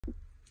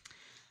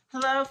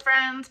Hello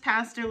friends,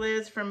 Pastor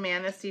Liz from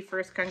Manistee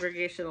First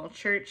Congregational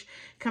Church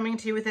coming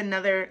to you with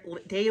another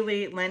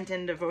daily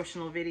Lenten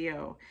devotional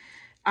video.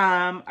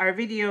 Our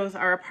videos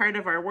are a part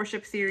of our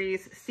worship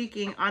series,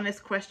 Seeking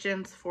Honest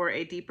Questions for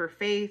a Deeper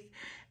Faith,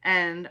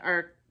 and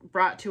are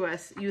brought to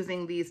us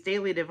using these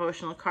daily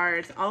devotional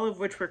cards, all of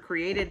which were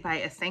created by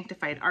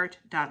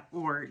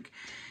sanctifiedart.org.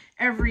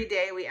 Every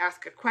day we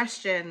ask a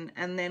question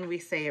and then we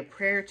say a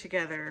prayer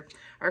together.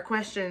 Our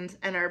questions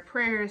and our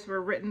prayers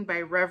were written by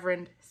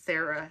Reverend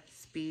Sarah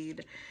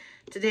Speed.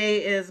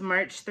 Today is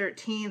March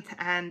 13th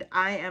and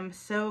I am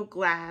so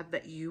glad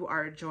that you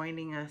are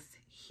joining us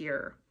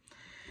here.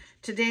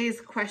 Today's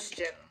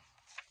question: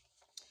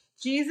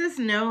 Jesus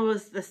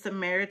knows the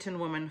Samaritan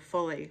woman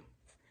fully.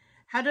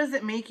 How does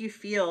it make you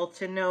feel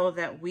to know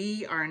that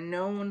we are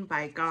known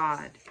by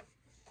God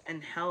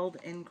and held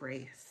in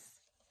grace?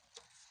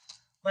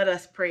 Let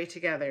us pray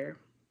together.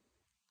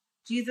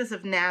 Jesus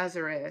of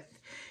Nazareth,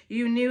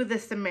 you knew the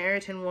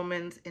Samaritan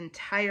woman's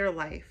entire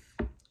life.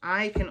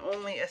 I can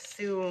only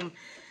assume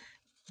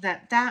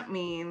that that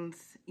means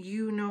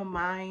you know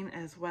mine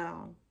as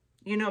well.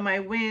 You know my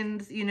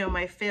wins, you know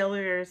my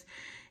failures,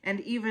 and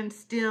even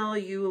still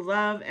you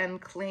love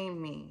and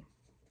claim me.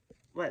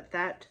 Let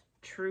that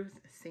truth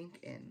sink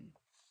in.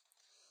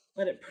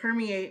 Let it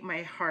permeate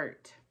my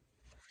heart.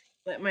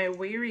 Let my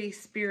weary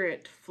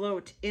spirit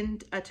float in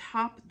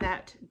atop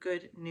that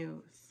good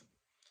news.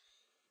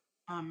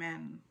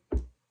 Amen.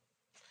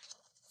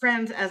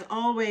 Friends, as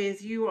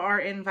always, you are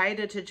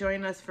invited to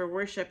join us for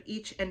worship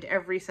each and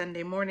every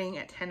Sunday morning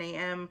at 10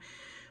 a.m.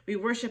 We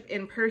worship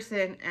in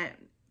person at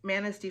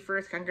Manistee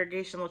First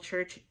Congregational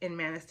Church in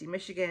Manistee,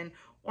 Michigan,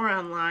 or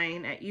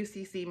online at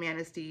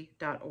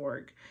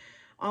uccmanistee.org.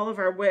 All of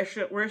our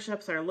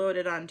worships are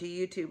loaded onto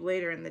YouTube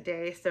later in the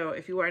day, so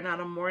if you are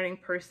not a morning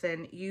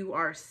person, you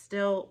are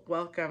still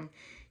welcome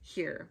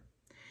here.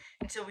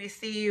 Until we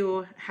see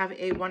you, have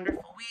a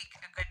wonderful week,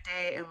 a good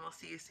day, and we'll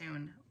see you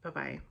soon.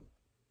 Bye-bye.